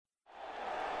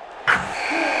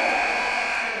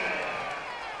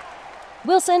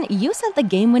Wilson, you sent the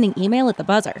game-winning email at the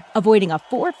buzzer, avoiding a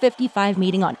 4:55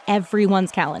 meeting on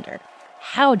everyone's calendar.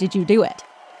 How did you do it?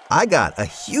 I got a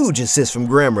huge assist from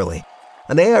Grammarly,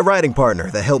 an AI writing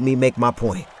partner that helped me make my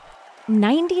point.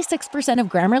 96% of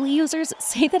Grammarly users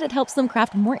say that it helps them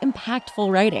craft more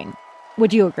impactful writing.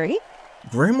 Would you agree?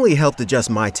 Grammarly helped adjust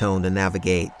my tone to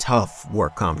navigate tough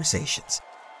work conversations.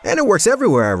 And it works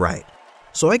everywhere I write,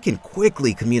 so I can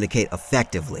quickly communicate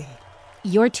effectively.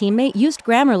 Your teammate used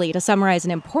Grammarly to summarize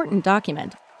an important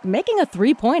document, making a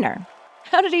 3-pointer.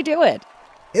 How did he do it?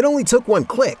 It only took one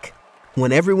click.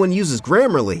 When everyone uses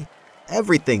Grammarly,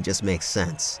 everything just makes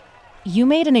sense. You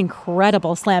made an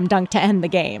incredible slam dunk to end the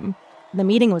game. The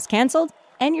meeting was canceled,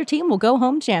 and your team will go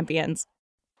home champions.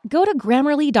 Go to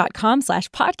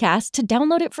Grammarly.com/podcast to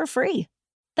download it for free.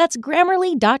 That's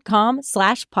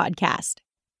Grammarly.com/podcast.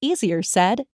 Easier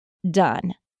said,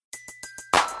 done.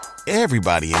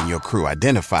 Everybody in your crew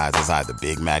identifies as either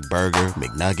Big Mac Burger,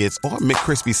 McNuggets, or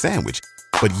McCrispy Sandwich.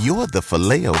 But you're the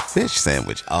Filet-O-Fish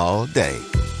Sandwich all day.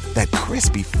 That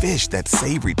crispy fish, that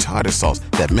savory tartar sauce,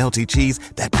 that melty cheese,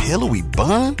 that pillowy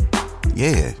bun.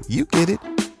 Yeah, you get it.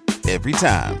 Every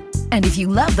time. And if you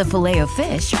love the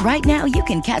Filet-O-Fish, right now you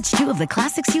can catch 2 of the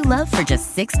classics you love for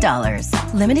just $6.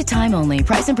 Limited time only.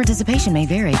 Price and participation may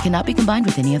vary. Cannot be combined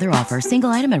with any other offer. Single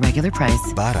item at regular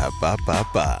price.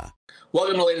 Ba-da-ba-ba-ba.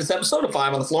 Welcome to the latest episode of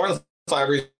 5 on the Floor on the 5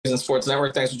 Reasons Sports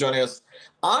Network. Thanks for joining us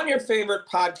on your favorite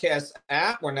podcast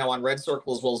app. We're now on Red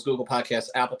Circle as well as Google Podcasts,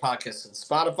 Apple Podcasts, and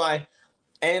Spotify.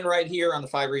 And right here on the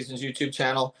 5 Reasons YouTube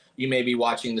channel, you may be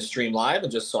watching the stream live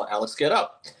and just saw Alex get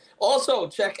up. Also,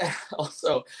 check out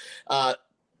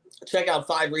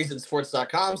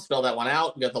 5reasonsports.com. Spell that one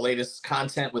out. We got the latest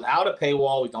content without a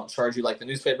paywall. We don't charge you like the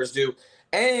newspapers do.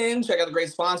 And check out the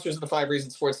great sponsors of the 5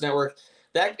 Reasons Sports Network.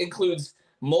 That includes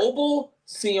Mobile,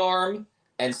 C-Arm,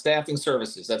 and Staffing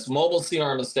Services. That's Mobile,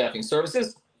 C-Arm, and Staffing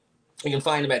Services. You can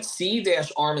find them at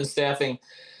C-Arm and Staffing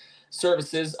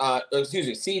Services.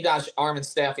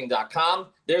 C-armandstaffing.com.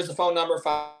 There's the phone number,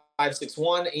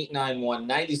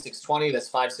 561-891-9620. That's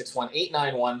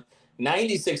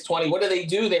 561-891-9620. What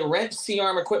do? They rent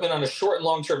C-Arm equipment on a short and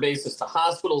long-term basis to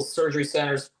hospitals, surgery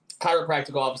centers,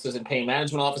 chiropractic offices, and pain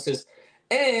management offices.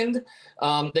 And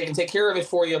they can take care of it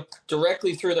for you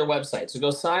directly through their website. So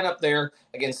go sign up there.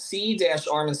 Again,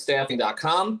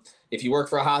 c-armandstaffing.com. If you work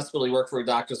for a hospital, you work for a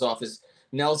doctor's office,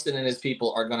 Nelson and his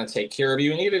people are going to take care of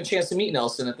you. And you get a chance to meet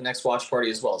Nelson at the next watch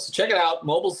party as well. So check it out.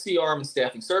 Mobile C-Arm and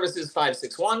Staffing Services,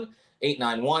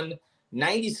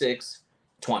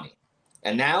 561-891-9620.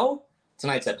 And now,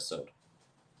 tonight's episode.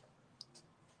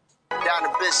 Down the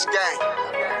Biscayne.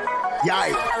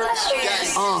 Yikes.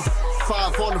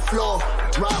 5 on the floor.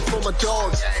 Ride for my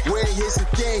dogs. Where here's the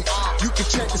thing. You can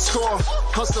check the score.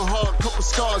 Hustle hard, couple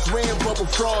scars. Wearing bubble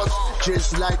frogs.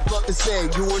 Just like Butler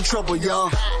said, you in trouble, y'all.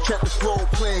 Kept the floor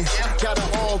playing. Got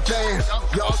it all banned.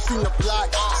 Y'all seen the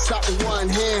block. Stop with one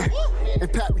hand.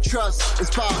 And Pat, we trust. It's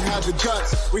power, have the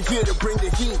guts. We're here to bring the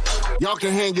heat. Y'all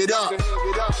can hang it up.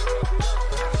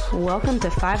 Welcome to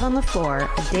 5 on the Floor,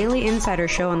 a daily insider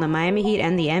show on the Miami Heat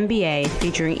and the NBA,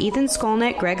 featuring Ethan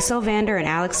Skolnick, Greg Sylvander, and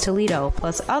Alex Toledo,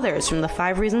 plus others from the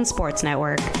 5 Reasons Sports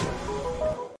Network.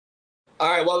 All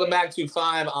right, welcome back to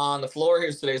 5 on the Floor.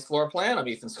 Here's today's floor plan. I'm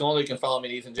Ethan Skolnick. You can follow me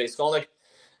at Ethan J. Skolnick.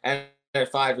 And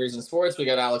at 5 Reasons Sports, we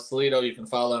got Alex Toledo. You can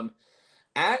follow him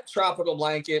at Tropical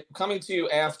Blanket. Coming to you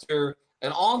after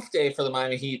an off day for the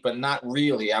Miami Heat, but not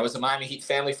really. I was at Miami Heat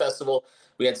Family Festival.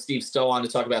 We had Steve Stowe on to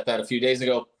talk about that a few days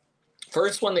ago.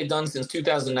 First one they've done since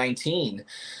 2019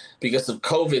 because of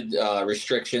COVID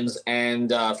restrictions,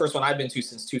 and first one I've been to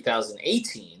since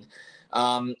 2018.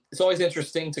 It's always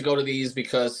interesting to go to these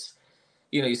because,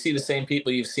 you know, you see the same people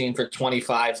you've seen for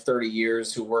 25, 30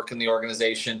 years who work in the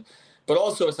organization, but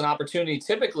also it's an opportunity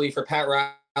typically for Pat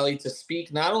Riley to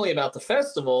speak not only about the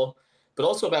festival, but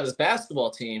also about his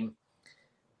basketball team.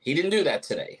 He didn't do that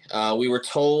today. We were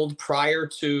told prior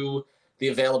to the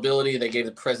availability, they gave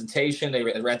the presentation. They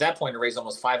at that point raised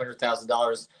almost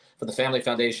 $500,000 for the Family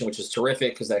Foundation, which is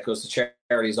terrific because that goes to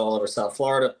charities all over South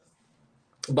Florida.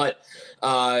 But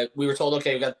we were told,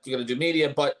 okay, you're going to do media,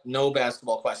 but no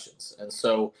basketball questions. And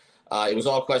so it was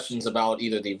all questions about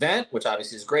either the event, which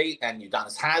obviously is great, and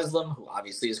Udonis Haslem, who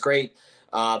obviously is great.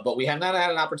 But we have not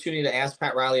had an opportunity to ask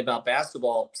Pat Riley about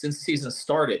basketball since the season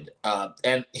started.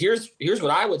 And here's what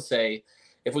I would say.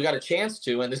 If we got a chance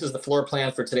to, and this is the floor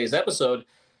plan for today's episode,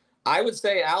 I would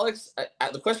say, Alex,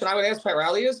 the question I would ask Pat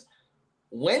Riley is,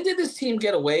 when did this team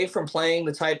get away from playing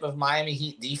the type of Miami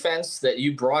Heat defense that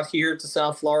you brought here to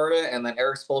South Florida and then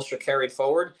Erik Spoelstra carried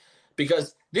forward?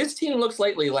 Because this team looks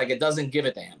lately like it doesn't give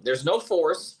a damn. There's no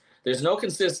force. There's no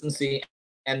consistency.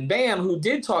 And Bam, who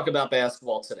did talk about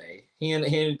basketball today, he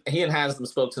and Haslam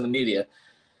spoke to the media.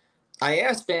 I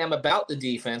asked Bam about the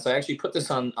defense. I actually put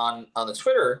this on the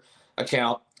Twitter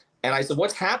account, and I said,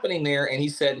 "What's happening there?" And he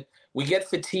said, "We get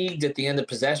fatigued at the end of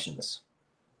possessions."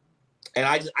 And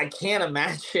I can't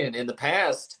imagine in the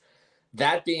past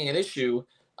that being an issue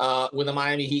with a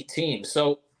Miami Heat team.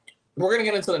 So we're going to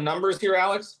get into the numbers here,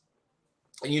 Alex,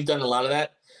 and you've done a lot of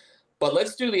that. But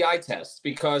let's do the eye test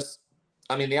because,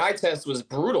 I mean, the eye test was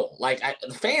brutal. Like,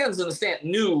 the fans in the stand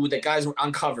knew that guys were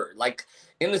uncovered. Like,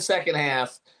 in the second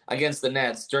half against the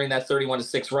Nets during that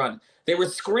 31-6 run, they were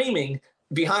screaming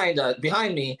behind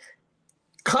me,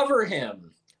 cover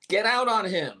him, get out on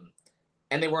him,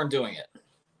 and they weren't doing it.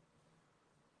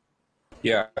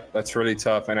 Yeah, that's really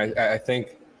tough. And I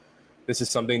think this is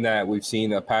something that we've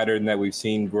seen, a pattern that we've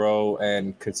seen grow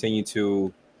and continue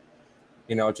to,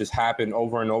 just happen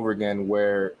over and over again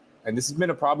where, and this has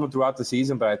been a problem throughout the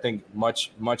season, but I think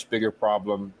much, much bigger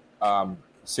problem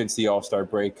since the All-Star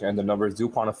break, and the numbers do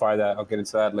quantify that. I'll get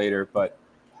into that later. But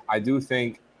I do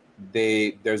think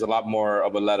there's a lot more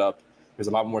of a let-up. There's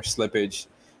a lot more slippage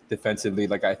defensively.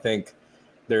 Like, I think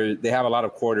they have a lot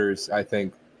of quarters, I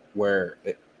think, where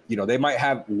they might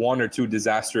have one or two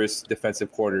disastrous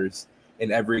defensive quarters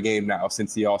in every game now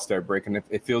since the All-Star break. And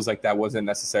it feels like that wasn't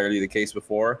necessarily the case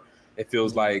before. It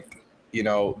feels like,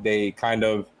 they kind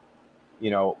of,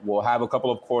 will have a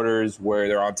couple of quarters where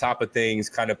they're on top of things,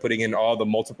 kind of putting in all the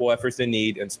multiple efforts they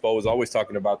need. And Spo is always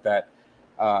talking about that.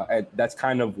 And that's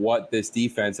kind of what this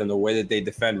defense and the way that they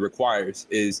defend requires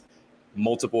is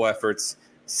multiple efforts,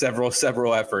 several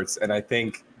efforts. And I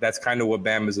think that's kind of what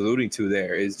Bam is alluding to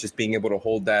there, is just being able to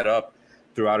hold that up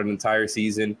throughout an entire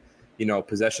season,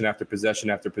 possession after possession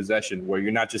after possession, where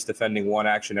you're not just defending one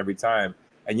action every time.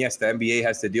 And yes, the NBA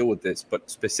has to deal with this, but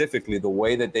specifically the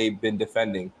way that they've been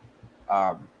defending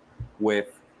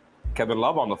with Kevin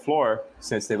Love on the floor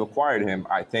since they've acquired him,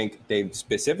 I think they've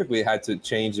specifically had to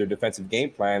change their defensive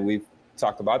game plan. We've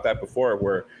talked about that before,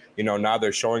 where, now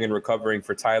they're showing and recovering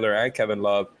for Tyler and Kevin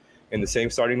Love in the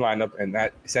same starting lineup, and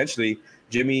that essentially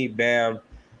Jimmy, Bam,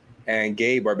 and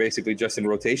Gabe are basically just in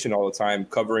rotation all the time,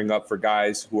 covering up for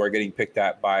guys who are getting picked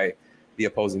at by the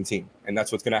opposing team. And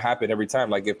that's what's going to happen every time.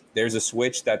 Like, if there's a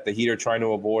switch that the Heat are trying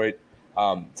to avoid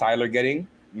Tyler getting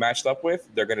matched up with,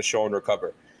 they're going to show and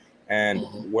recover. And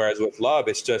whereas with Love,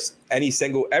 it's just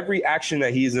every action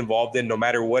that he's involved in, no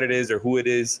matter what it is or who it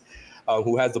is,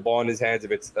 who has the ball in his hands,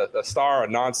 if it's a star or a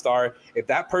non-star, if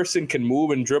that person can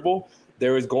move and dribble,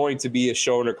 there is going to be a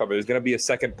show and recover. There's going to be a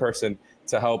second person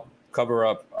to help cover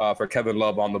up for Kevin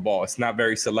Love on the ball. It's not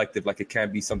very selective like it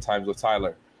can be sometimes with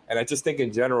Tyler. And I just think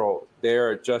in general,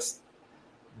 there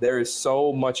is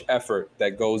so much effort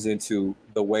that goes into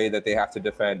the way that they have to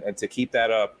defend, and to keep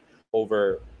that up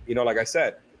over, like I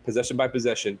said, possession by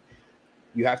possession,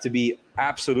 you have to be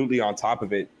absolutely on top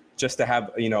of it just to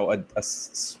have,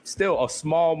 still a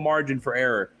small margin for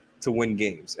error to win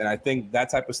games. And I think that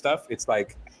type of stuff, it's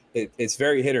like, it's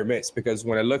very hit or miss, because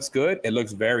when it looks good, it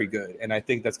looks very good. And I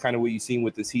think that's kind of what you've seen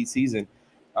with this Heat season.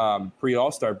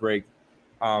 Pre-All-Star break,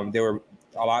 they were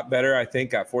a lot better, I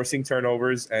think, at forcing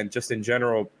turnovers and just in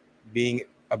general being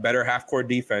a better half-court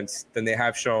defense than they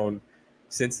have shown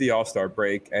since the All-Star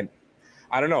break. And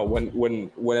I don't know, when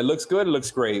it looks good, it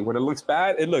looks great. When it looks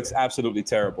bad, it looks absolutely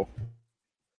terrible.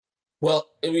 Well,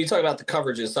 when you talk about the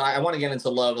coverages, so I want to get into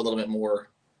Love a little bit more,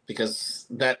 because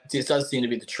that does seem to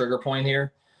be the trigger point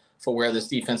here for where this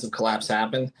defensive collapse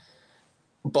happened.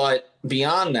 But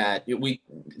beyond that,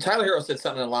 Tyler Herro said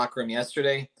something in the locker room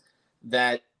yesterday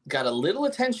that got a little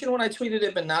attention when I tweeted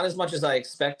it, but not as much as I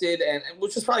expected, and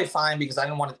which is probably fine, because I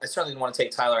certainly didn't want to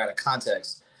take Tyler out of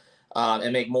context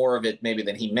and make more of it maybe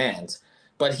than he meant.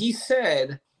 But he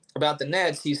said about the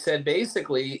Nets, he said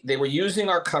basically they were using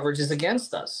our coverages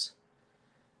against us.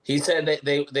 He said that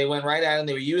they went right at it and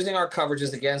they were using our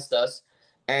coverages against us.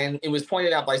 And it was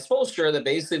pointed out by Spoelstra that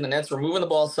basically the Nets were moving the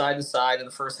ball side to side in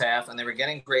the first half, and they were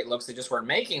getting great looks. They just weren't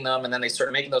making them, and then they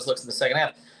started making those looks in the second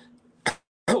half.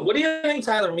 What do you think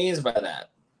Tyler means by that?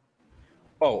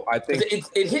 Oh, I think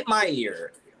it hit my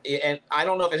ear, and I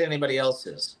don't know if it's anybody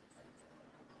else's.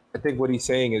 I think what he's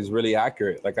saying is really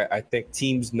accurate. Like, I think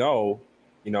teams know,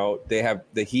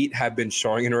 the Heat have been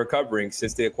showing and recovering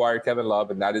since they acquired Kevin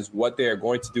Love, and that is what they are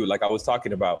going to do, like I was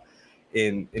talking about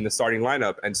in the starting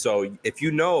lineup. And so if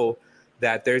you know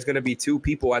that there's going to be two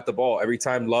people at the ball every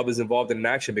time Love is involved in an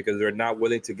action, because they're not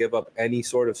willing to give up any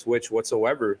sort of switch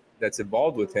whatsoever that's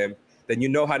involved with him, then you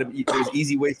know there's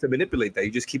easy ways to manipulate that.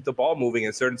 You just keep the ball moving,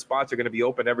 and certain spots are going to be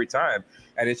open every time.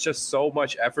 And it's just so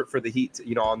much effort for the Heat,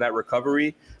 on that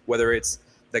recovery, whether it's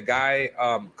the guy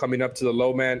coming up to the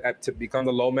low man to become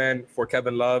the low man for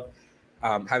Kevin Love,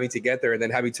 having to get there and then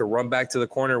having to run back to the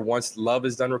corner once Love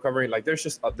is done recovering. Like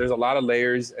there's a lot of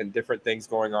layers and different things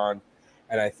going on.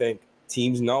 And I think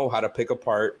teams know how to pick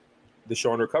apart the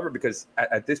show and recover, because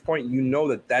at this point, you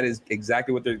know that is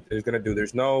exactly what they're going to do.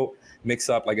 There's no mix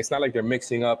up. Like, it's not like they're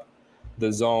mixing up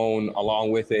the zone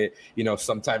along with it,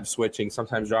 sometimes switching,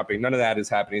 sometimes dropping. None of that is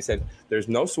happening. He said there's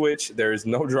no switch. There is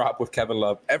no drop with Kevin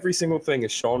Love. Every single thing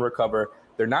is show and recover.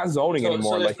 They're not zoning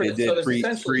anymore like they did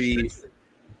pre.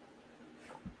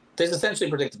 There's essentially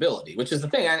predictability, which is the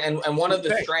thing. And one of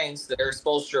the strengths that Erik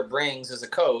Spoelstra brings as a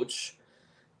coach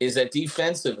is that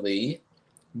defensively,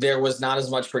 there was not as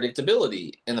much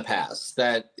predictability in the past,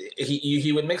 that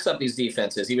he would mix up these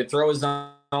defenses. He would throw his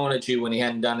zone at you when he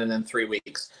hadn't done it in 3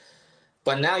 weeks.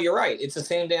 But now you're right. It's the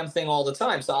same damn thing all the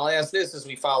time. So I'll ask this as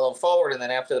we follow forward, and then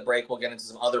after the break, we'll get into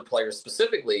some other players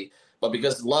specifically. But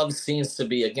because Love seems to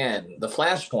be, again, the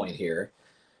flashpoint here,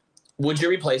 would you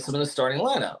replace him in the starting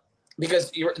lineup?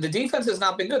 Because the defense has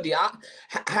not been good.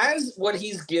 Has what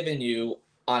he's given you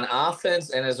on offense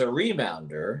and as a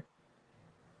rebounder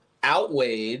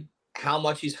outweighed how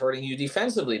much he's hurting you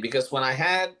defensively? Because when I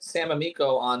had Sam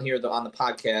Amico on here on the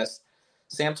podcast,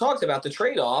 Sam talked about the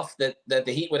trade-off that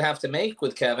the Heat would have to make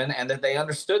with Kevin, and that they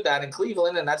understood that in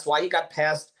Cleveland, and that's why he got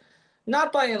passed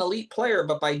not by an elite player,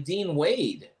 but by Dean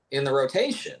Wade in the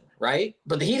rotation, right?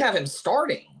 But the Heat have him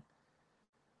starting.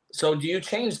 So do you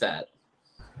change that?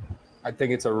 I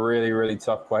think it's a really, really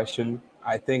tough question.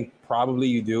 I think probably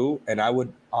you do, and I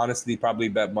would honestly probably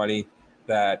bet money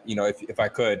that, if I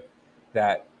could,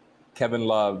 that Kevin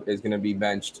Love is going to be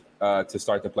benched to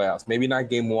start the playoffs. Maybe not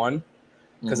game one,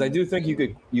 because I do think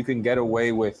you can get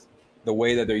away with the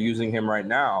way that they're using him right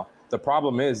now. The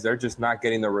problem is they're just not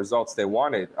getting the results they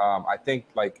wanted. I think,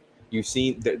 like, you've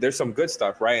seen there's some good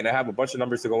stuff, right? And I have a bunch of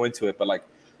numbers to go into it. But, like,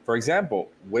 for example,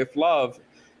 with Love,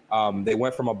 they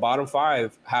went from a bottom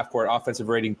 5 half-court offensive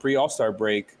rating pre-All-Star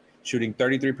break, shooting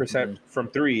 33% from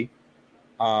 3,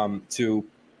 to,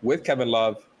 with Kevin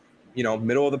Love,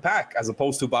 middle of the pack, as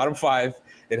opposed to bottom 5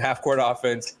 in half-court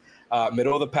offense,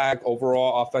 middle of the pack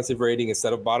overall offensive rating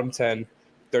instead of bottom 10,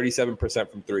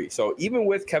 37% from 3. So even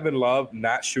with Kevin Love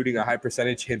not shooting a high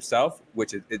percentage himself,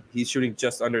 which he's shooting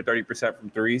just under 30% from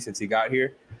 3 since he got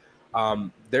here,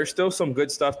 there's still some good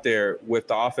stuff there with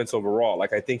the offense overall.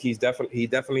 Like, I think he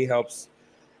definitely helps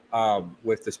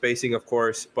with the spacing, of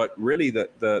course, but really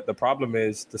the problem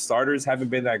is the starters haven't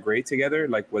been that great together.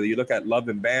 Like, whether you look at Love,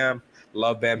 Bam,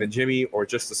 and Jimmy, or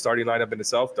just the starting lineup in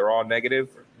itself, they're all negative,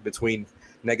 between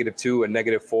 -2 and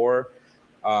 -4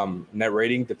 net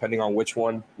rating, depending on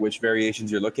which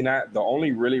variations you're looking at. The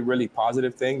only really, really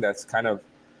positive thing that's kind of,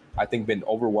 I think, been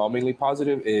overwhelmingly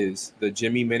positive is the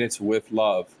Jimmy minutes with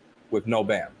Love, with no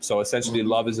Bam. So essentially,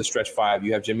 Love is a stretch 5.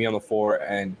 You have Jimmy on the 4,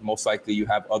 and most likely you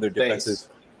have other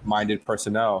defensive-minded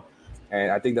personnel.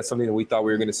 And I think that's something that we thought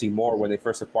we were going to see more when they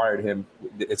first acquired him.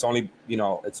 It's only,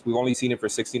 we've only seen it for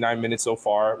 69 minutes so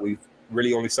far. We've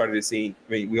really only started seeing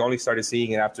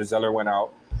it after Zeller went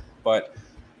out. But,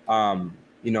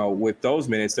 with those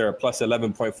minutes, they're a plus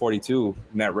 11.42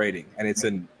 net rating. And it's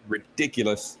a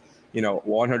ridiculous,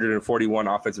 141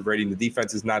 offensive rating. The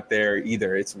defense is not there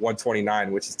either. It's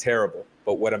 129, which is terrible.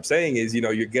 But what I'm saying is,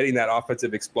 you're getting that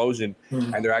offensive explosion,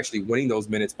 and they're actually winning those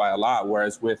minutes by a lot.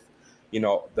 Whereas with,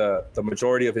 the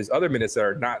majority of his other minutes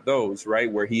are not those,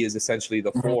 right, where he is essentially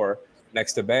the 4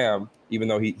 next to Bam, even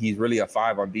though he's really a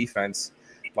 5 on defense.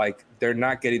 Like, they're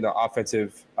not getting the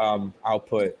offensive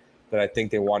output that I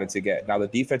think they wanted to get. Now, the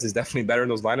defense is definitely better in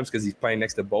those lineups because he's playing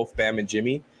next to both Bam and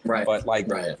Jimmy. Right. But,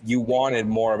 you wanted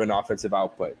more of an offensive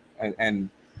output. And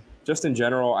just in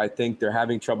general, I think they're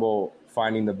having trouble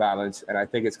finding the balance. And I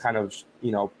think it's kind of,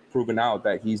 proven out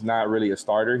that he's not really a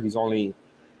starter. He's only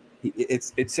 –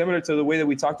 it's similar to the way that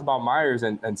we talked about Myers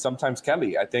and sometimes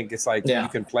Kelly. I think it's like you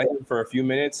can play him for a few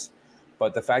minutes,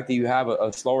 but the fact that you have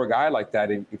a slower guy like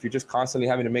that, and if you're just constantly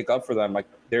having to make up for them, like,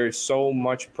 there is so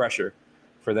much pressure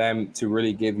for them to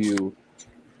really give you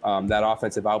that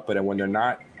offensive output. And when they're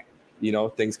not,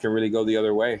 things can really go the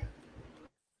other way.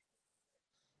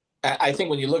 I think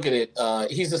when you look at it,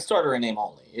 he's a starter in name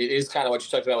only. It is kind of what you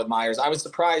talked about with Myers. I was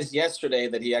surprised yesterday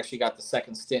that he actually got the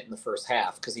second stint in the first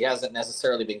half, because he hasn't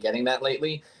necessarily been getting that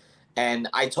lately. And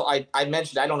I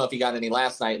mentioned, I don't know if he got any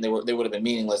last night, and they would have been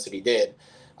meaningless if he did.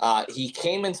 He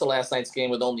came into last night's game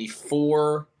with only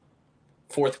 4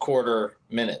 fourth quarter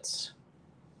minutes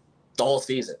the whole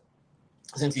season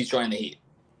since he's joined the Heat.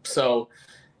 So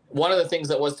one of the things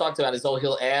that was talked about is,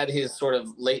 he'll add his sort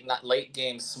of late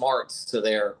game smarts to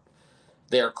their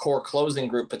core closing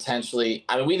group potentially.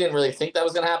 I mean, we didn't really think that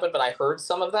was going to happen, but I heard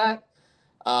some of that.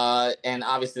 And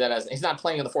obviously he's not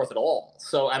playing in the fourth at all.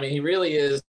 So, I mean, he really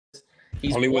is,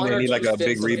 He's only when one they or need like two a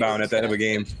big stints in the rebound at the end of a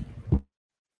game.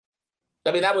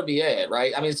 I mean, that would be it,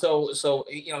 right? I mean, so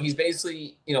he's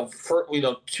basically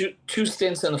two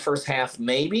stints in the first half,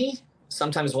 maybe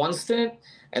sometimes one stint,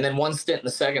 and then one stint in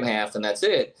the second half, and that's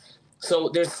it. So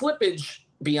there's slippage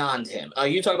beyond him.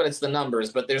 You talk about it's the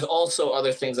numbers, but there's also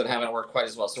other things that haven't worked quite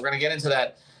as well. So we're going to get into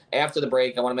that after the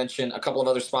break. I want to mention a couple of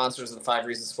other sponsors of the 5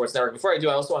 Reasons Sports Network. Before I do,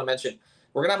 I also want to mention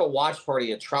we're going to have a watch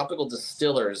party at Tropical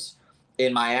Distillers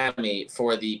in Miami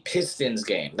for the Pistons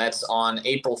game. That's on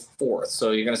April 4th.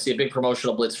 So you're going to see a big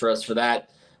promotional blitz for us for that.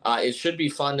 It should be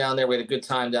fun down there. We had a good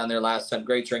time down there last time.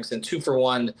 Great drinks and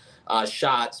 2-for-1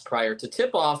 shots prior to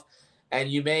tip-off. And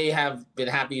you may have been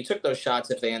happy you took those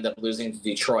shots if they end up losing to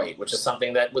Detroit, which is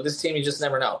something that with this team you just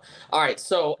never know. All right,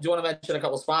 so do you want to mention a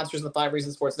couple sponsors of the 5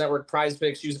 Reasons Sports Network? Prize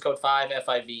Picks, use the code 5,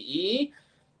 F-I-V-E.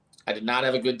 I did not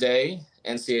have a good day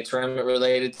NCAA tournament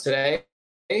related today,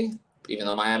 even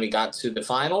though Miami got to the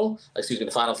Final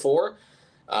Four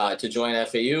to join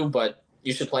FAU, but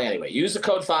you should play anyway. Use the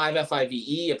code 5,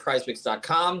 F-I-V-E, at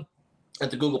prizepicks.com. At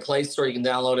the Google Play Store, you can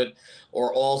download it,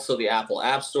 or also the Apple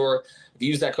App Store. If you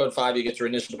use that code 5, you get your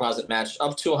initial deposit matched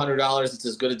up to $100. It's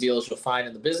as good a deal as you'll find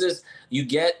in the business. You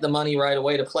get the money right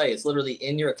away to play. It's literally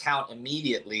in your account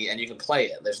immediately, and you can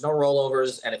play it. There's no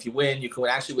rollovers, and if you win, you can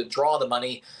actually withdraw the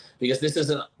money because this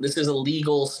is a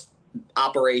legal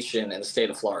operation in the state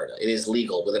of Florida. It is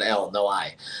legal with an L, no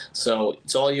I. So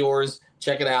it's all yours.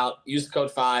 Check it out. Use the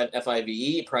code 5,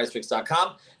 F-I-V-E,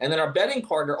 prizepicks.com. And then our betting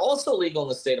partner, also legal in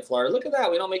the state of Florida. Look at that.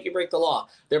 We don't make you break the law.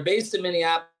 They're based in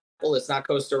Minneapolis. It's not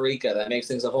Costa Rica. That makes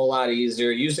things a whole lot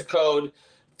easier. Use the code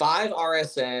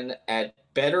 5RSN at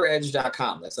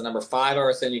betteredge.com. That's the number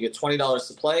 5RSN. You get $20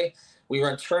 to play. We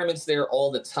run tournaments there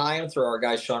all the time through our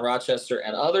guy Sean Rochester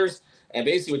and others. And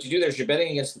basically what you do there is you're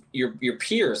betting against your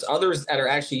peers, others that are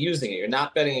actually using it. You're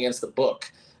not betting against the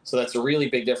book. So that's a really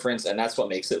big difference, and that's what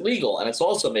makes it legal. And it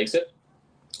also makes it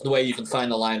the way you can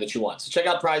find the line that you want. So check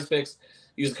out Prize Picks.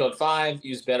 Use the code 5.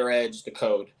 Use Better Edge, the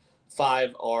code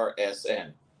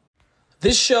 5RSN.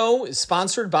 This show is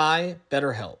sponsored by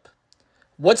BetterHelp.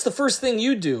 What's the first thing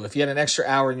you'd do if you had an extra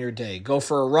hour in your day? Go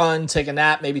for a run, take a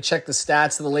nap, maybe check the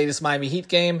stats of the latest Miami Heat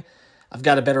game? I've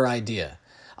got a better idea.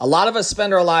 A lot of us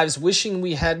spend our lives wishing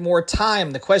we had more time.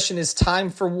 The question is,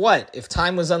 time for what? If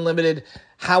time was unlimited,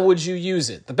 how would you use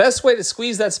it? The best way to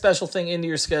squeeze that special thing into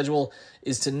your schedule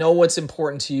is to know what's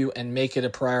important to you and make it a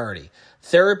priority.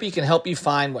 Therapy can help you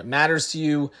find what matters to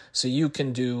you so you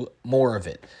can do more of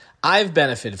it. I've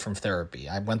benefited from therapy.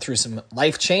 I went through some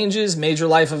life changes, major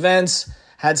life events,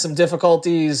 had some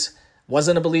difficulties,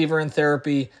 wasn't a believer in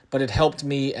therapy, but it helped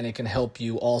me and it can help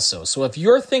you also. So if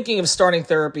you're thinking of starting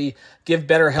therapy, give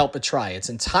BetterHelp a try. It's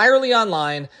entirely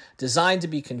online, designed to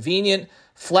be convenient,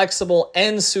 flexible,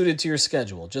 and suited to your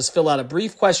schedule. Just fill out a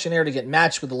brief questionnaire to get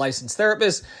matched with a licensed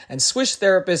therapist and switch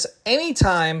therapists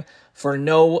anytime for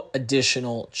no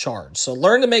additional charge. So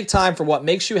learn to make time for what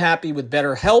makes you happy with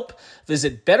BetterHelp.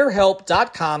 Visit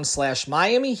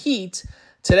betterhelp.com/Miami Heat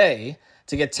today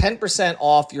to get 10%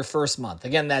 off your first month.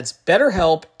 Again, that's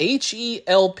BetterHelp,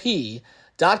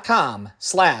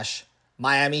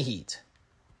 HELP.com/Miami Heat.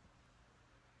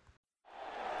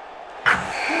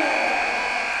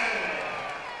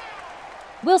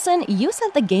 Wilson, you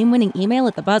sent the game-winning email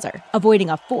at the buzzer, avoiding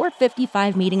a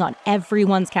 4:55 meeting on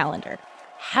everyone's calendar.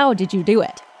 How did you do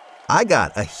it? I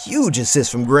got a huge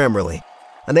assist from Grammarly,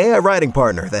 an AI writing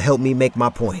partner that helped me make my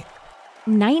point.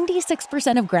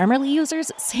 96% of Grammarly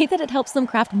users say that it helps them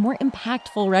craft more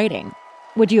impactful writing.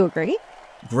 Would you agree?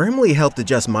 Grammarly helped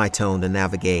adjust my tone to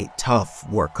navigate tough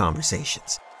work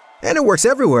conversations. And it works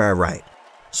everywhere I write,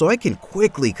 so I can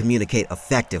quickly communicate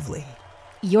effectively.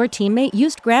 Your teammate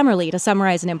used Grammarly to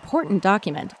summarize an important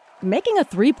document, making a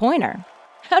 3-pointer.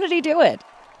 How did he do it?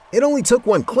 It only took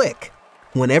one click.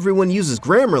 When everyone uses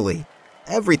Grammarly,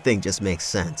 everything just makes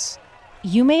sense.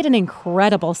 You made an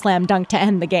incredible slam dunk to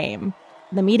end the game.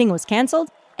 The meeting was canceled,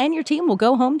 and your team will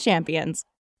go home champions.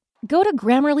 Go to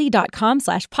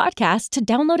Grammarly.com/podcast to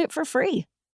download it for free.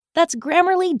 That's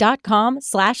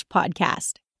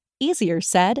Grammarly.com/podcast. Easier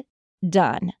said,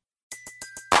 done.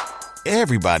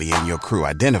 Everybody in your crew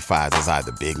identifies as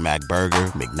either Big Mac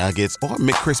Burger, McNuggets, or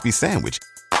McCrispy Sandwich.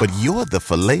 But you're the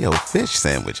Filet-O-Fish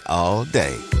Sandwich all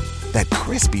day. That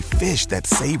crispy fish, that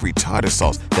savory tartar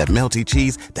sauce, that melty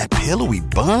cheese, that pillowy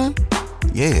bun.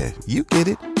 Yeah, you get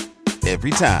it.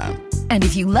 Every time. And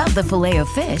if you love the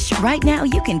Filet-O-Fish, right now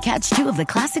you can catch 2 of the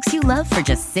classics you love for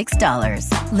just $6.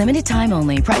 Limited time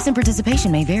only. Price and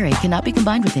participation may vary. Cannot be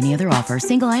combined with any other offer.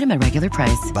 Single item at regular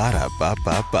price.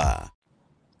 Ba-da-ba-ba-ba.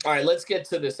 All right, let's get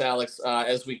to this, Alex,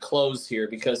 as we close here,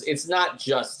 because it's not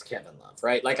just Kevin Love,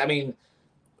 right? Like, I mean,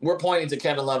 we're pointing to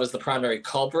Kevin Love as the primary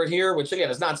culprit here, which, again,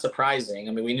 is not surprising.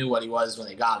 I mean, we knew what he was when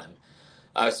they got him,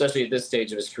 especially at this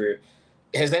stage of his career.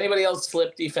 Has anybody else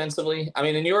slipped defensively? I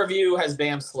mean, in your view, has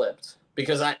Bam slipped?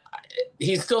 Because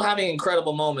he's still having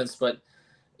incredible moments, but,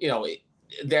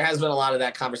 there has been a lot of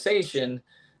that conversation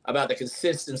about the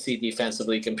consistency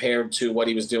defensively compared to what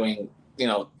he was doing,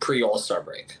 pre-All-Star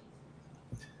break.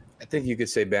 I think you could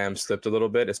say Bam slipped a little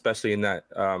bit, especially in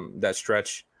that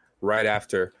stretch right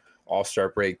after All-Star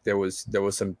break. There was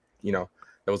some, there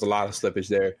was a lot of slippage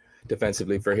there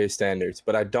defensively for his standards.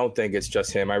 But I don't think it's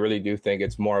just him. I really do think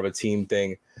it's more of a team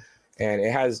thing. And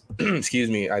it has,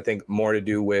 I think more to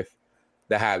do with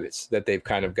the habits that they've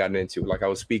kind of gotten into. Like I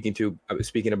was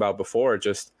speaking about before,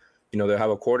 just, they'll have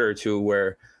a quarter or two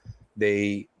where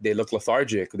they look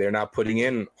lethargic. They're not putting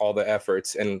in all the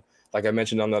efforts. And like I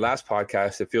mentioned on the last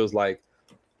podcast, it feels like,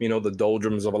 the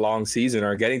doldrums of a long season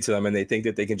are getting to them, and they think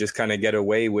that they can just kind of get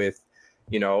away with,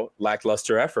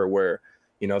 lackluster effort where,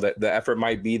 that the effort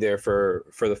might be there for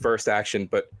the first action,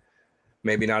 but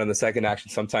maybe not in the second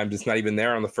action. Sometimes it's not even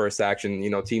there on the first action.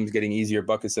 Teams getting easier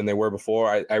buckets than they were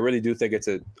before. I really do think it's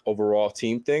an overall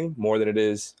team thing more than it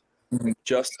is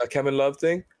just a Kevin Love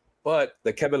thing. But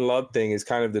the Kevin Love thing is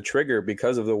kind of the trigger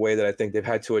because of the way that I think they've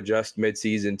had to adjust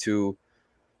midseason to,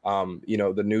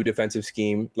 the new defensive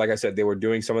scheme. Like I said, they were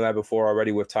doing some of that before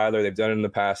already with Tyler. They've done it in the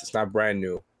past. It's not brand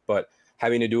new, but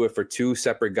having to do it for two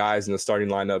separate guys in the starting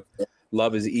lineup,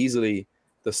 Love is easily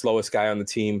the slowest guy on the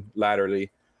team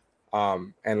laterally.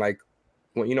 And like,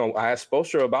 I asked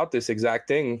Spoelstra about this exact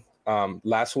thing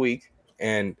last week,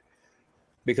 and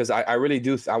because I really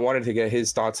do, I wanted to get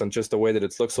his thoughts on just the way that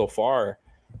it's looked so far.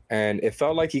 And it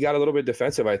felt like he got a little bit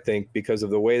defensive, I think, because of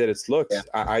the way that it's looked.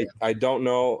 Yeah. I don't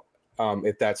know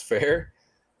if that's fair,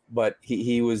 but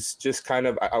he was just kind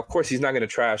of course, he's not going to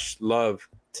trash Love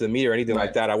to the media or anything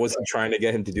like that. I wasn't trying to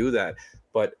get him to do that.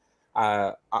 But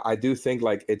I do think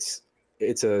like it's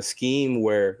a scheme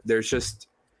where there's just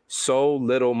so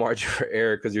little margin for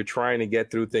error because you're trying to get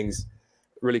through things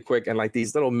really quick. And like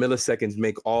these little milliseconds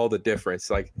make all the difference.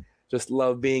 Like just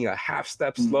Love being a half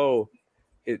step slow.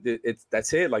 It's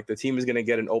that's it. Like the team is going to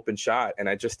get an open shot. And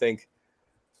I just think,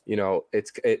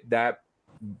 that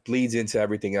bleeds into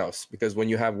everything else, because when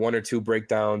you have one or two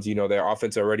breakdowns, their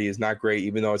offense already is not great,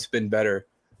 even though it's been better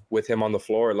with him on the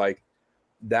floor. Like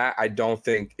that, I don't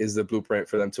think is the blueprint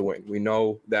for them to win. We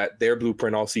know that their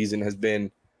blueprint all season has been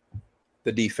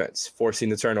the defense, forcing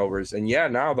the turnovers. And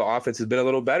now the offense has been a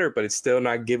little better, but it's still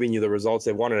not giving you the results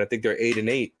they wanted. I think they're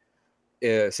 8-8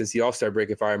 since the All-Star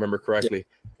break, if I remember correctly.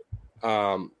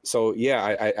 I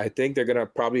think they're going to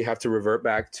probably have to revert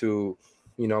back to,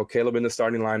 Caleb in the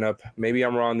starting lineup. Maybe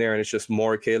I'm wrong there, and it's just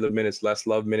more Caleb minutes, less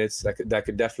Love minutes. That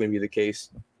could definitely be the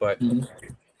case. But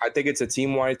I think it's a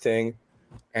team-wide thing,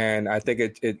 and I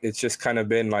think it's just kind of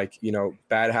been like,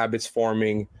 bad habits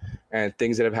forming and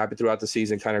things that have happened throughout the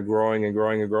season kind of growing and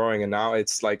growing and growing. And now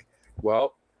it's like,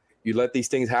 well, you let these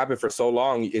things happen for so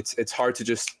long, it's hard to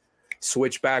just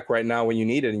switch back right now when you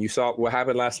need it. And you saw what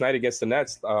happened last night against the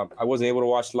Nets. I wasn't able to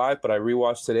watch live, but I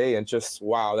rewatched today, and just,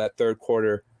 wow, that third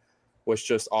quarter was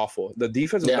just awful. The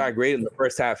defense was not great in the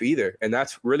first half either. And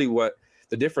that's really what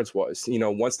the difference was.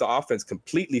 Once the offense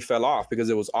completely fell off, because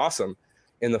it was awesome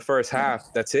in the first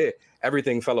half, that's it.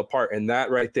 Everything fell apart. And that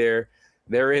right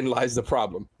therein lies the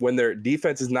problem. When their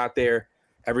defense is not there,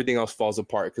 everything else falls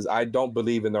apart, because I don't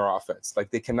believe in their offense.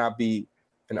 Like, they cannot be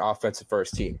an offensive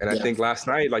first team. And I think last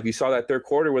night, like you saw that third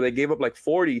quarter where they gave up like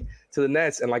 40 to the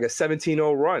Nets and like a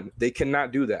 17-0 run. They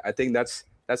cannot do that. I think that's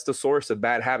the source of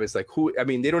bad habits. Like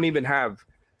they don't even have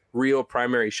real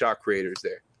primary shot creators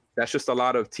there. That's just a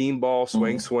lot of team ball,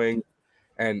 swing.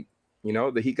 And,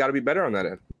 the Heat got to be better on that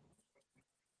end.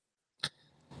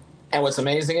 And what's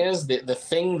amazing is the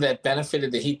thing that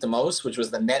benefited the Heat the most, which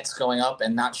was the Nets going up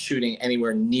and not shooting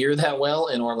anywhere near that well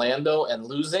in Orlando and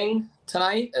losing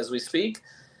tonight as we speak,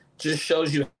 just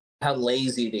shows you how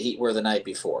lazy the Heat were the night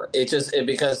before.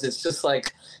 Because it's just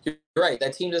like, you're right,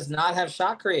 that team does not have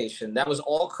shot creation. That was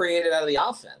all created out of the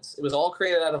offense. It was all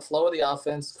created out of flow of the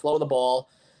offense, flow of the ball,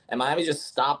 and Miami just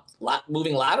stopped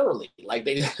moving laterally. Like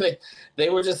they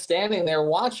were just standing there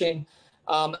watching.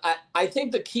 I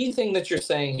think the key thing that you're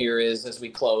saying here is, as we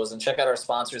close, and check out our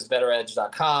sponsors,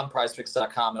 BetterEdge.com,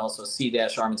 PrizePicks.com, and also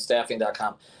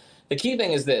c-armandstaffing.com. The key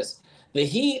thing is this. The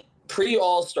Heat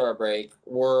pre-All-Star break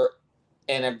were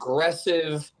an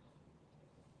aggressive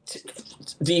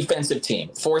defensive team,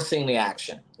 forcing the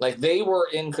action. Like, they were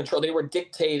in control. They were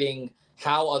dictating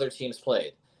how other teams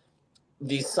played.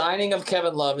 The signing of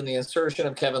Kevin Love and the insertion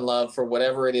of Kevin Love for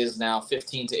whatever it is now,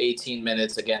 15 to 18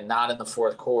 minutes, again, not in the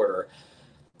fourth quarter,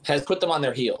 has put them on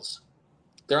their heels.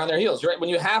 They're on their heels, right? When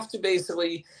you have to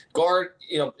basically guard,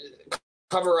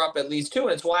 cover up at least two.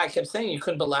 And it's why I kept saying you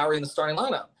couldn't put Lowry in the starting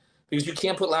lineup, because you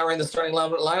can't put Lowry in the starting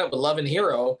lineup with Love and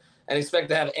Hero and expect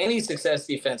to have any success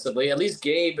defensively. At least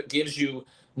Gabe gives you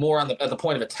more at the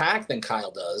point of attack than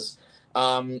Kyle does.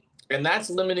 And that's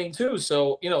limiting too.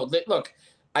 So, look,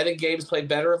 I think Gabe's played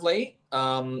better of late.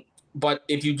 But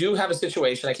if you do have a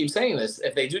situation, I keep saying this,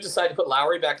 if they do decide to put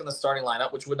Lowry back in the starting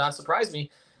lineup, which would not surprise me,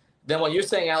 then what you're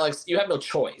saying, Alex, you have no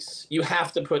choice. You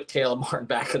have to put Caleb Martin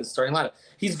back in the starting lineup.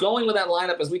 He's going with that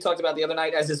lineup, as we talked about the other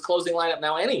night, as his closing lineup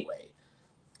now anyway.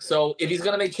 So if he's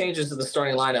going to make changes to the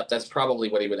starting lineup, that's probably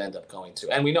what he would end up going to.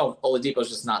 And we know Oladipo's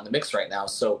just not in the mix right now,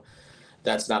 so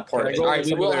that's not part of it. All right,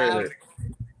 we will have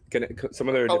some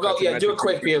of their. Do it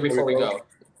quick here before we go.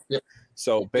 Yep.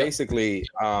 So basically,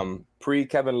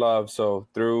 pre-Kevin Love, so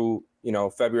through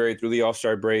February, through the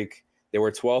All-Star break, they were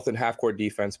 12th in half-court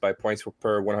defense by points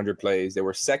per 100 plays. They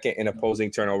were second in opposing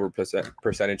turnover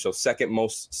percentage, so second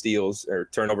most steals or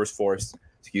turnovers forced,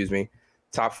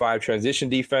 Top 5 transition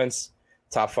defense,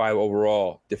 top 5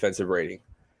 overall defensive rating.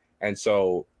 And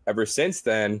so ever since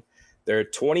then, they're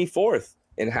 24th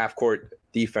in half-court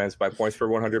defense by points per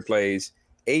 100 plays,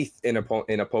 8th in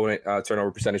opponent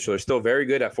turnover percentage. So they're still very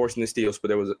good at forcing the steals, but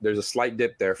there's a slight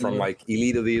dip there from like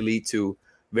elite of the elite to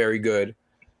very good.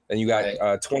 And you got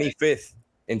 25th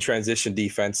in transition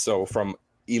defense. So from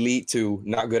elite to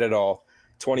not good at all,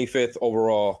 25th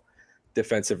overall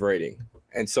defensive rating.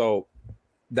 And so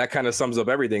that kind of sums up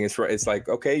everything. It's like,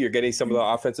 okay, you're getting some of the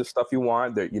offensive stuff you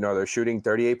want. They're shooting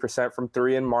 38% from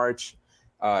 3 in March,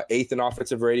 8th in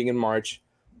offensive rating in March.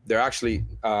 They're actually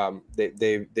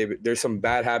there's some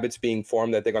bad habits being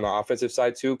formed, I think, on the offensive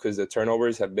side too, because the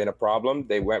turnovers have been a problem.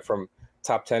 They went from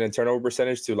top 10 in turnover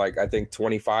percentage to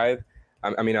 25th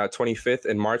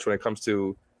in March when it comes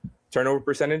to turnover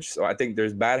percentage. So I think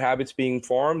there's bad habits being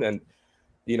formed, and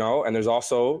and there's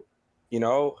also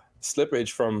slippage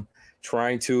from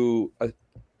trying to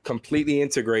completely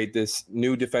integrate this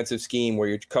new defensive scheme where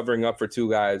you're covering up for two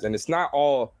guys, and it's not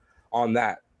all on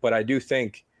that, but I do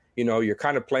think you're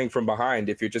kind of playing from behind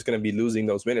if you're just going to be losing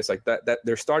those minutes like that. That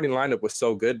their starting lineup was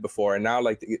so good before, and now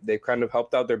they've kind of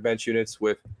helped out their bench units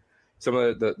with some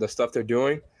of the stuff they're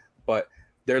doing, but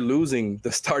they're losing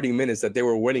the starting minutes that they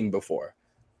were winning before.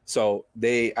 So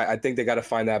I think they got to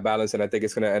find that balance, and I think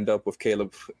it's going to end up with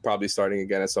Caleb probably starting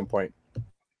again at some point.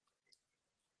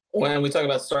 When we talk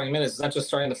about starting minutes, it's not just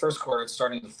starting the first quarter, it's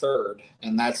starting the third,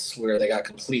 and that's where they got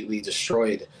completely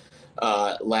destroyed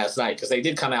last night, because they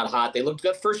did come out hot. They looked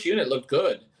good. First unit looked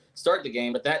good, start the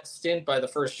game, but that stint by the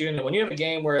first unit, when you have a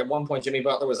game where at one point Jimmy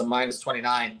Butler was a minus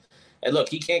 29, and look,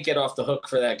 he can't get off the hook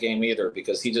for that game either,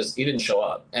 because he didn't show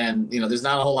up. And there's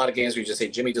not a whole lot of games where you just say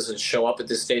Jimmy doesn't show up at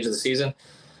this stage of the season.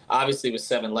 Obviously, with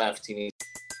 7 left, he needs.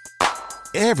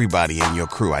 Everybody in your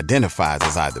crew identifies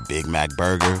as either Big Mac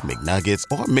Burger, McNuggets,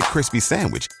 or McCrispy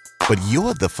Sandwich, but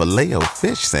you're the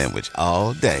Filet-O-Fish Sandwich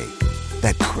all day.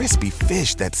 That crispy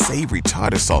fish, that savory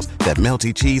tartar sauce, that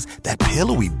melty cheese, that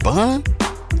pillowy bun.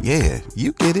 Yeah,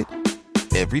 you get it.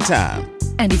 Every time.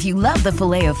 And if you love the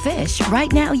Filet-O-Fish,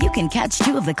 right now you can catch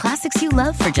 2 of the classics you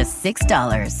love for just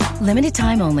 $6. Limited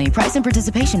time only. Price and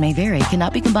participation may vary.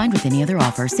 Cannot be combined with any other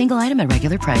offer. Single item at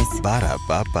regular price.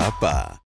 Ba-da-ba-ba-ba.